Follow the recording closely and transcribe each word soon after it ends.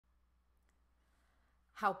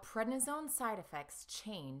How prednisone side effects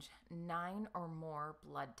change 9 or more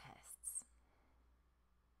blood tests.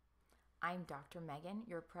 I'm Dr. Megan,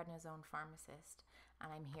 your prednisone pharmacist,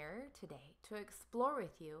 and I'm here today to explore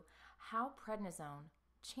with you how prednisone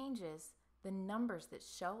changes the numbers that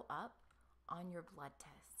show up on your blood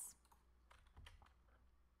tests.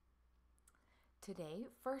 Today,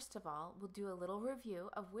 first of all, we'll do a little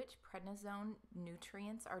review of which prednisone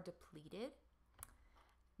nutrients are depleted.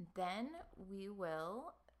 Then we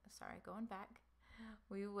will, I'll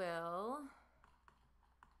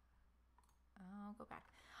go back.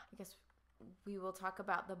 I guess we will talk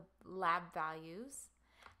about the lab values,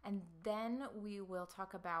 and then we will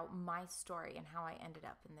talk about my story and how I ended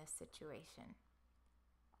up in this situation.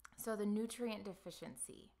 So the nutrient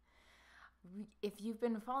deficiency. If you've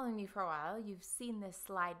been following me for a while, you've seen this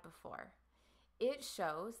slide before. It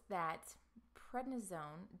shows that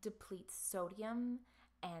prednisone depletes sodium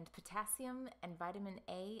and potassium and vitamin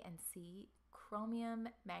A and C, chromium,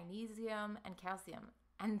 magnesium, and calcium.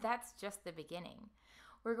 And that's just the beginning.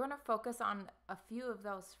 We're going to focus on a few of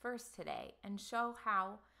those first today and show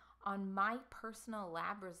how on my personal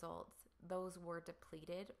lab results, those were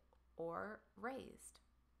depleted or raised.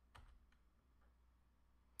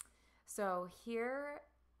 So here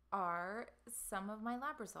are some of my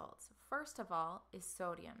lab results. First of all is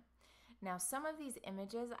sodium. Now, some of these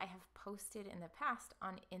images I have posted in the past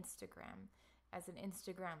on Instagram as an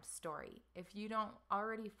Instagram story. If you don't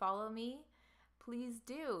already follow me, please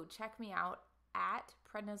do check me out at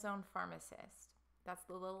Prednisone Pharmacist. That's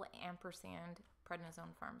the little ampersand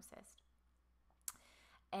Prednisone Pharmacist.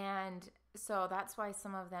 And so that's why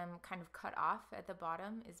some of them kind of cut off at the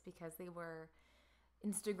bottom, is because they were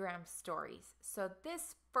Instagram stories. So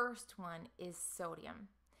this first one is sodium.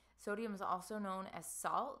 Sodium is also known as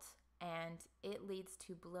salt, and it leads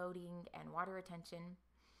to bloating and water retention,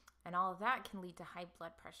 and all of that can lead to high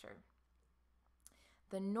blood pressure.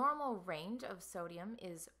 The normal range of sodium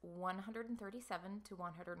is 137 to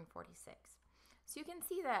 146. So you can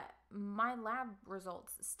see that my lab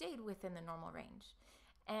results stayed within the normal range.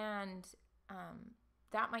 And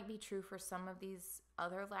that might be true for some of these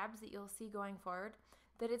other labs that you'll see going forward,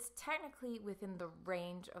 that it's technically within the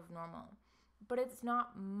range of normal, but it's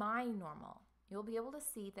not my normal. You'll be able to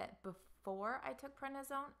see that before I took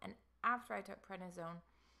prednisone and after I took prednisone,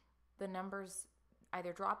 the numbers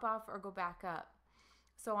either drop off or go back up.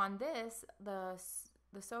 So on this, the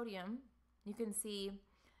sodium, you can see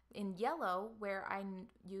in yellow where I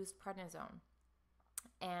used prednisone,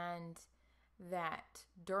 and that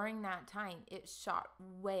during that time it shot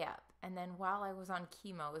way up, and then while I was on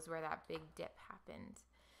chemo is where that big dip happened.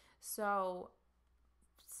 So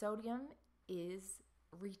sodium is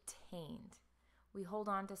retained. We hold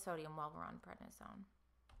on to sodium while we're on prednisone.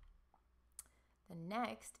 The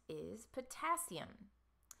next is potassium.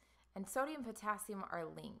 And sodium and potassium are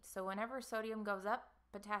linked. So whenever sodium goes up,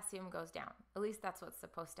 potassium goes down. At least that's what's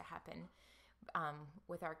supposed to happen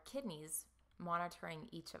with our kidneys monitoring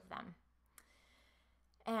each of them.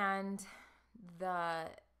 And the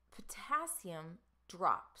potassium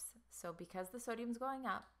drops. So because the sodium's going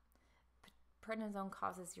up, prednisone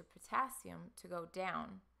causes your potassium to go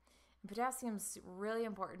down. And potassium's really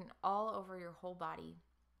important all over your whole body.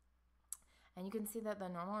 And you can see that the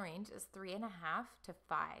normal range is 3.5 to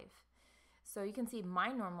 5. So you can see my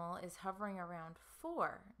normal is hovering around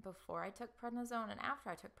 4. Before I took prednisone and after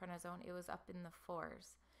I took prednisone, it was up in the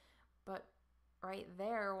 4s. But right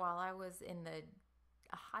there, while I was in the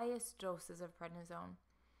highest doses of prednisone,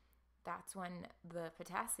 that's when the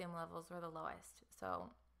potassium levels were the lowest. So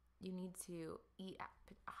you need to eat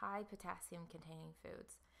high potassium containing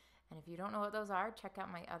foods. And if you don't know what those are, check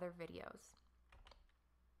out my other videos.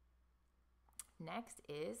 Next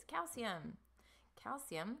is calcium.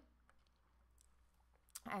 Calcium,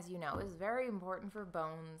 as you know, is very important for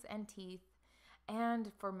bones and teeth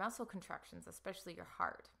and for muscle contractions, especially your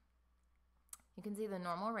heart. You can see the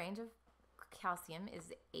normal range of calcium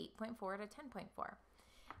is 8.4 to 10.4,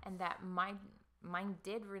 and that mine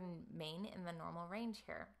did remain in the normal range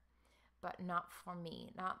here, but not for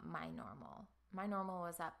me, not my normal. My normal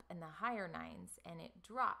was up in the higher 9s, and it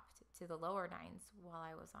dropped to the lower 9s while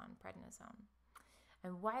I was on prednisone.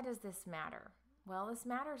 And why does this matter? Well, this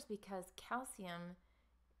matters because calcium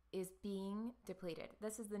is being depleted.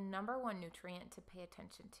 This is the #1 nutrient to pay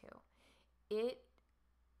attention to.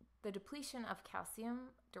 The depletion of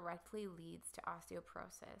calcium directly leads to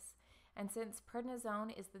osteoporosis. And since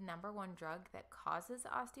prednisone is the #1 drug that causes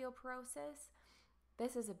osteoporosis,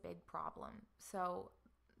 this is a big problem. So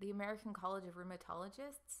the American College of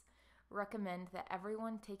Rheumatologists recommend that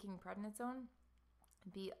everyone taking prednisone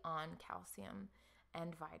be on calcium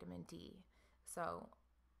and vitamin D. So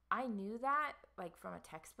I knew that like from a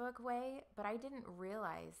textbook way, but I didn't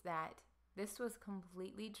realize that this was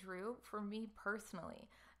completely true for me personally,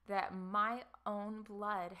 that my own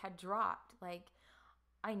blood had dropped. Like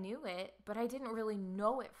I knew it, but I didn't really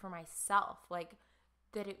know it for myself. Like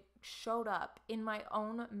that it showed up in my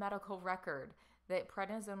own medical record that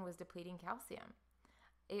prednisone was depleting calcium.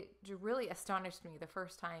 It really astonished me the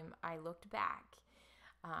first time I looked back.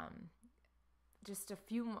 Just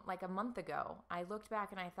like a month ago, I looked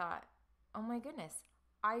back and I thought, oh my goodness,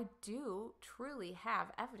 I do truly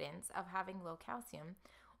have evidence of having low calcium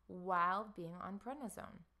while being on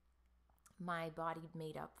prednisone. My body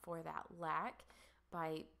made up for that lack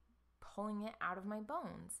by pulling it out of my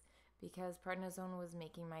bones because prednisone was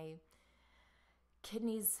making my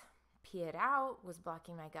kidneys pee it out, was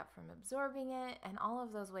blocking my gut from absorbing it, and all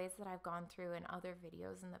of those ways that I've gone through in other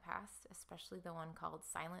videos in the past, especially the one called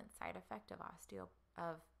Silent Side Effect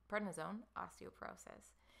of prednisone,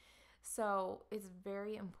 osteoporosis. So it's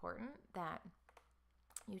very important that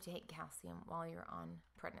you take calcium while you're on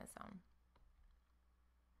prednisone.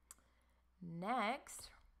 Next,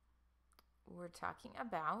 we're talking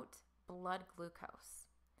about blood glucose.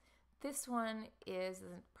 This one is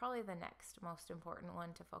probably the next most important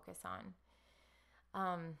one to focus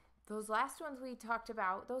on. Those last ones we talked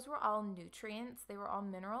about, those were all nutrients. They were all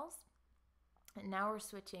minerals. And now we're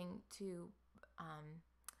switching to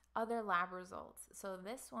other lab results. So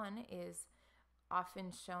this one is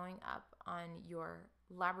often showing up on your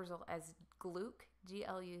lab result as GLUC,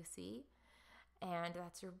 G-L-U-C, and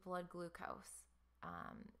that's your blood glucose.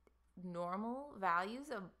 Normal values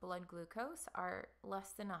of blood glucose are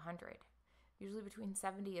less than 100, usually between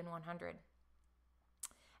 70 and 100.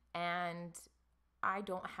 And I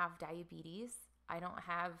don't have diabetes. I don't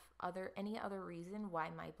have any other reason why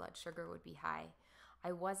my blood sugar would be high.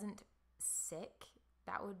 I wasn't sick.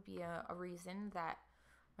 That would be a reason that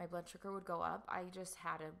my blood sugar would go up. I just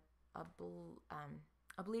had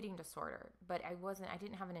a bleeding disorder, but I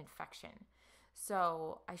didn't have an infection.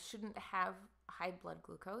 So I shouldn't have high blood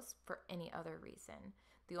glucose for any other reason.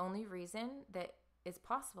 The only reason that is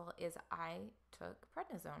possible is I took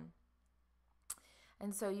prednisone.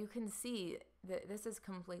 And so you can see that this is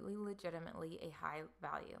completely legitimately a high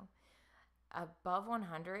value. Above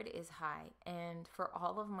 100 is high. And for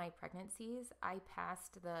all of my pregnancies, I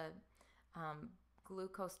passed the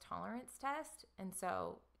glucose tolerance test. And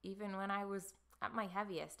so even when I was at my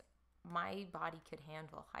heaviest, my body could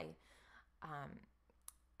handle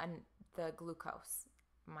the glucose.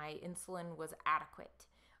 My insulin was adequate,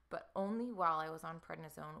 but only while I was on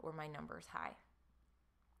prednisone were my numbers high.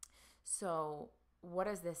 So what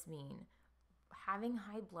does this mean? Having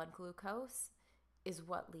high blood glucose is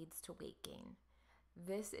what leads to weight gain.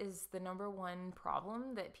 This is the number one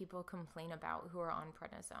problem that people complain about who are on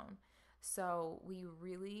prednisone. So we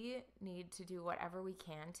really need to do whatever we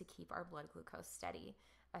can to keep our blood glucose steady,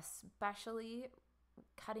 especially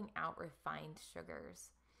cutting out refined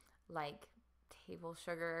sugars like table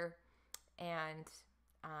sugar and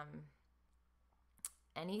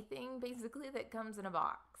anything basically that comes in a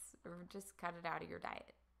box, or just cut it out of your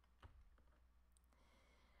diet.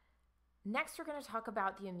 Next, we're going to talk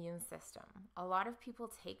about the immune system. A lot of people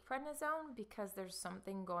take prednisone because there's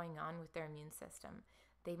something going on with their immune system.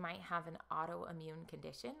 They might have an autoimmune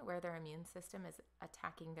condition where their immune system is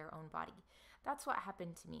attacking their own body. That's what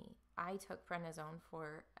happened to me. I took prednisone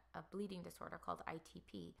for a bleeding disorder called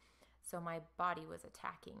ITP. So my body was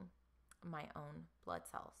attacking my own blood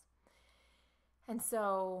cells. And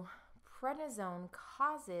so prednisone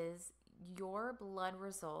causes your blood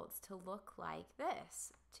results to look like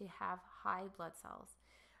this, to have high blood cells.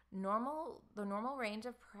 The normal range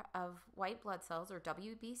of white blood cells, or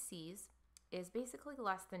WBCs, is basically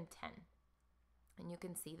less than 10. And you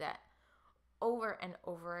can see that over and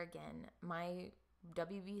over again, my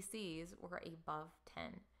WBCs were above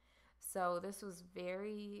 10. So this was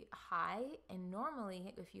very high, and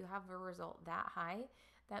normally if you have a result that high,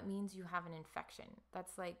 that means you have an infection.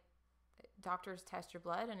 That's like doctors test your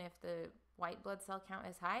blood, and if the white blood cell count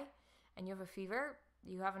is high and you have a fever,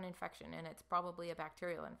 you have an infection, and it's probably a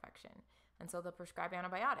bacterial infection. And so they'll prescribe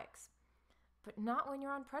antibiotics. But not when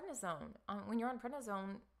you're on prednisone. When you're on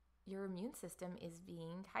prednisone, your immune system is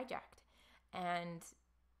being hijacked. And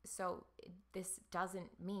so this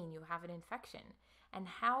doesn't mean you have an infection. And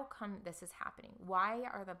how come this is happening? Why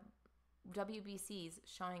are the WBCs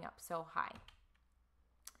showing up so high?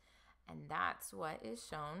 And that's what is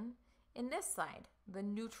shown in this slide, the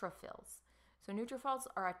neutrophils. So neutrophils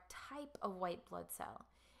are a type of white blood cell,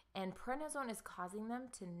 and prednisone is causing them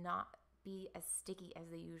to not be as sticky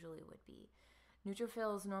as they usually would be.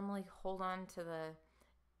 Neutrophils normally hold on to the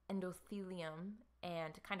endothelium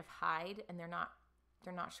and to kind of hide, and they're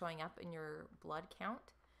not showing up in your blood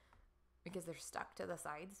count because they're stuck to the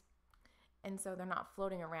sides. And so they're not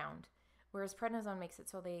floating around. Whereas prednisone makes it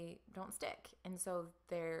so they don't stick. And so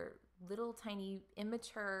they're little tiny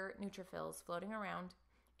immature neutrophils floating around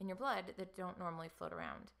in your blood that don't normally float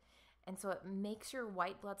around. And so it makes your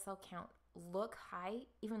white blood cell count look high,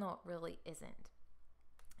 even though it really isn't.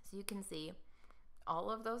 So you can see all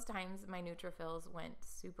of those times my neutrophils went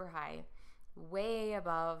super high, way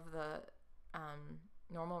above the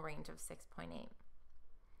normal range of 6.8.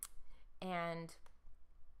 And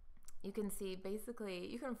you can see basically,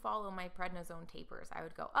 you can follow my prednisone tapers. I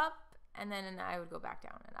would go up and then I would go back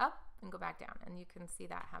down and up and go back down. And you can see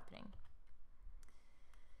that happening.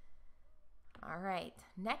 All right,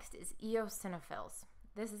 next is eosinophils.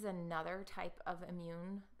 This is another type of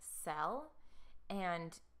immune cell,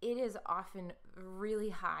 and it is often really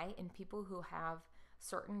high in people who have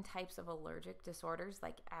certain types of allergic disorders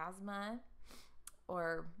like asthma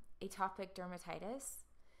or atopic dermatitis.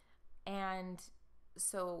 And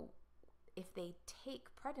so if they take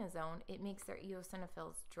prednisone, it makes their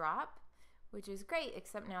eosinophils drop, which is great,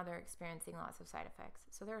 except now they're experiencing lots of side effects.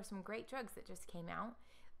 So there are some great drugs that just came out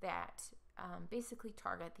that basically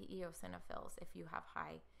target the eosinophils if you have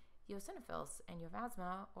high eosinophils and you have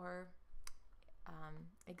asthma or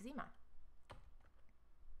eczema.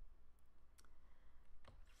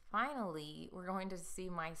 Finally, we're going to see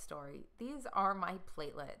my story. These are my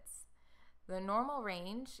platelets. The normal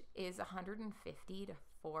range is 150 to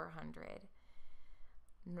 400.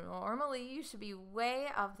 Normally, you should be way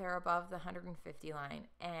up there above the 150 line.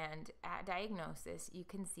 And at diagnosis, you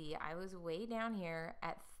can see I was way down here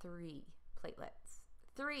at 3 platelets.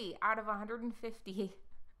 3 out of 150.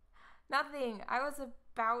 Nothing. I was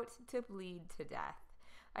about to bleed to death.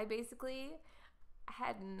 I basically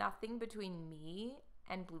had nothing between me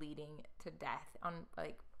and bleeding to death, on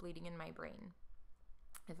like bleeding in my brain.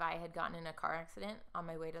 If I had gotten in a car accident on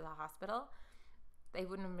my way to the hospital, they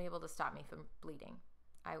wouldn't have been able to stop me from bleeding.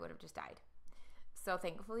 I would have just died. So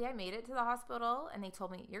thankfully I made it to the hospital and they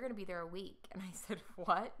told me, you're going to be there a week. And I said,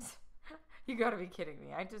 what? You got to be kidding me.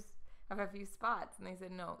 I just have a few spots. And they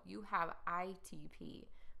said, no, you have ITP,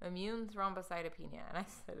 immune thrombocytopenia. And I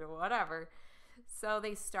said, whatever. So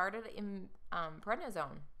they started in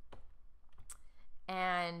prednisone.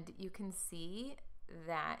 And you can see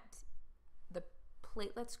that the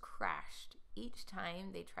platelets crashed each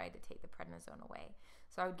time they tried to take the prednisone away.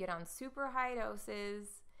 So I would get on super high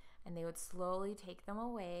doses and they would slowly take them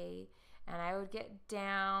away. And I would get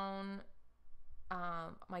down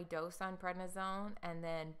my dose on prednisone and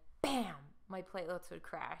then bam, my platelets would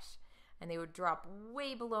crash and they would drop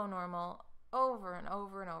way below normal over and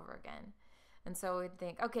over and over again. And so we'd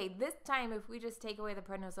think, okay, this time if we just take away the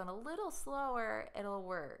prednisone a little slower, it'll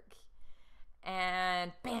work.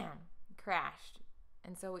 And bam, crashed.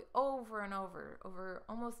 And so we over and over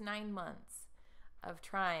almost 9 months of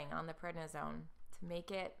trying on the prednisone to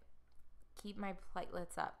make it keep my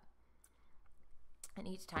platelets up. And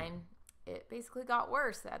each time it basically got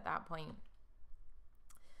worse at that point.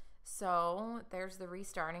 So there's the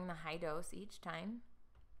restarting the high dose each time.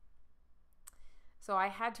 So I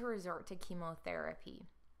had to resort to chemotherapy.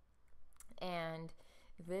 And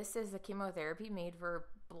this is a chemotherapy made for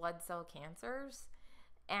blood cell cancers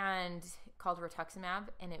and called rituximab,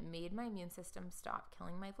 and it made my immune system stop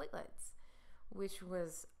killing my platelets, which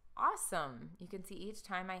was awesome. You can see each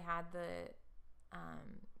time I had the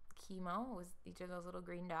chemo was each of those little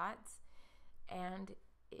green dots, and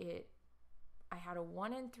I had a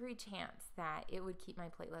 1 in 3 chance that it would keep my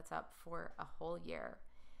platelets up for a whole year.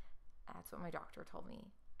 That's what my doctor told me.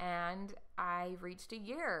 And I reached a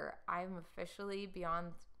year. I'm officially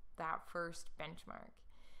beyond that first benchmark.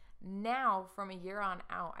 Now, from a year on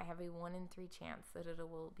out, I have a 1 in 3 chance that it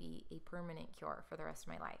will be a permanent cure for the rest of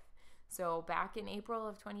my life. So back in April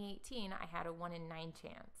of 2018, I had a 1 in 9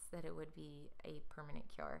 chance that it would be a permanent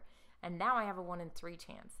cure. And now I have a 1 in 3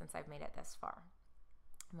 chance since I've made it this far.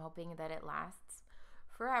 I'm hoping that it lasts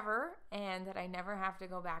forever and that I never have to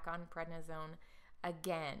go back on prednisone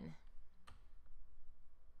again.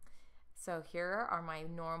 So here are my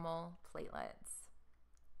normal platelets.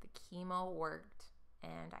 The chemo worked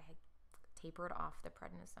and I had tapered off the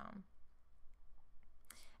prednisone.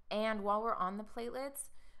 And while we're on the platelets,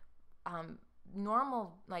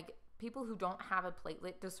 normal, like people who don't have a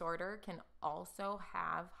platelet disorder can also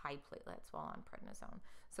have high platelets while on prednisone.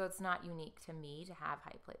 So it's not unique to me to have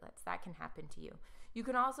high platelets. That can happen to you. You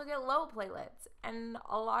can also get low platelets. And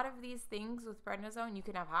a lot of these things with prednisone, you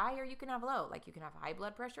can have high or you can have low. Like you can have high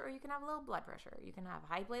blood pressure or you can have low blood pressure. You can have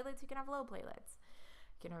high platelets, you can have low platelets.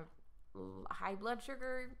 You can have high blood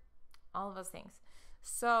sugar all of those things.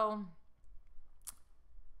 So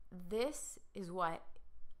this is what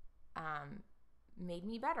made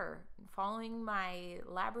me better. Following my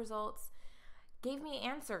lab results gave me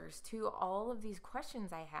answers to all of these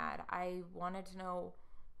questions I had. I wanted to know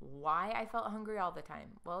why I felt hungry all the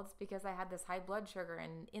time. Well, it's because I had this high blood sugar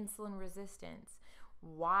and insulin resistance.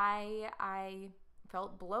 Why I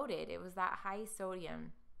felt bloated. It was that high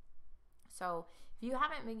sodium. So if you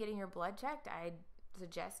haven't been getting your blood checked, I'd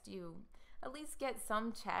suggest you at least get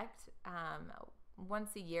some checked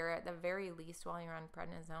once a year at the very least while you're on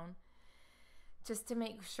prednisone, just to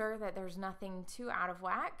make sure that there's nothing too out of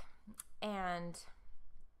whack. And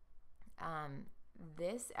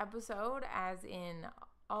this episode, as in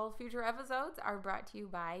all future episodes, are brought to you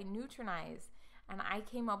by Nutranize. And I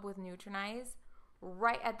came up with Nutranize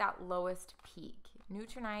right at that lowest peak.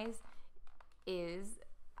 Nutranize is,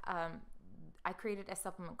 I created a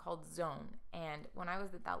supplement called Zone. And when I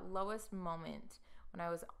was at that lowest moment, when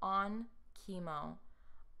I was on chemo,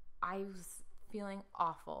 I was feeling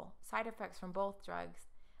awful. Side effects from both drugs.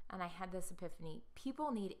 And I had this epiphany.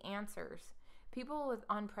 People need answers. People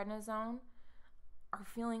on prednisone are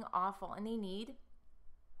feeling awful and they need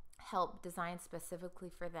help designed specifically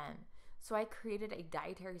for them. So I created a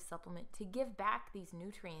dietary supplement to give back these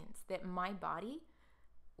nutrients that my body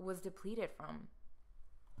was depleted from.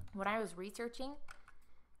 When I was researching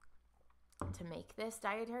to make this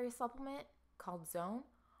dietary supplement called Zone,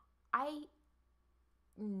 I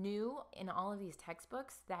knew in all of these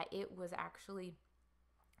textbooks that it was actually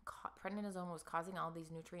prednisone was causing all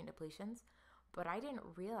these nutrient depletions, but I didn't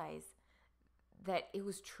realize that it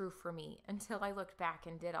was true for me until I looked back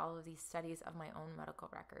and did all of these studies of my own medical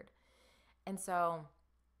record. And so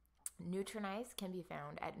Nutranize can be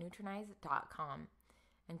found at nutranize.com,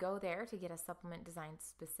 and go there to get a supplement designed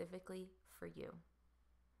specifically for you.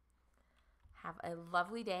 Have a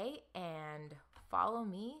lovely day and follow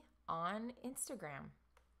me on Instagram.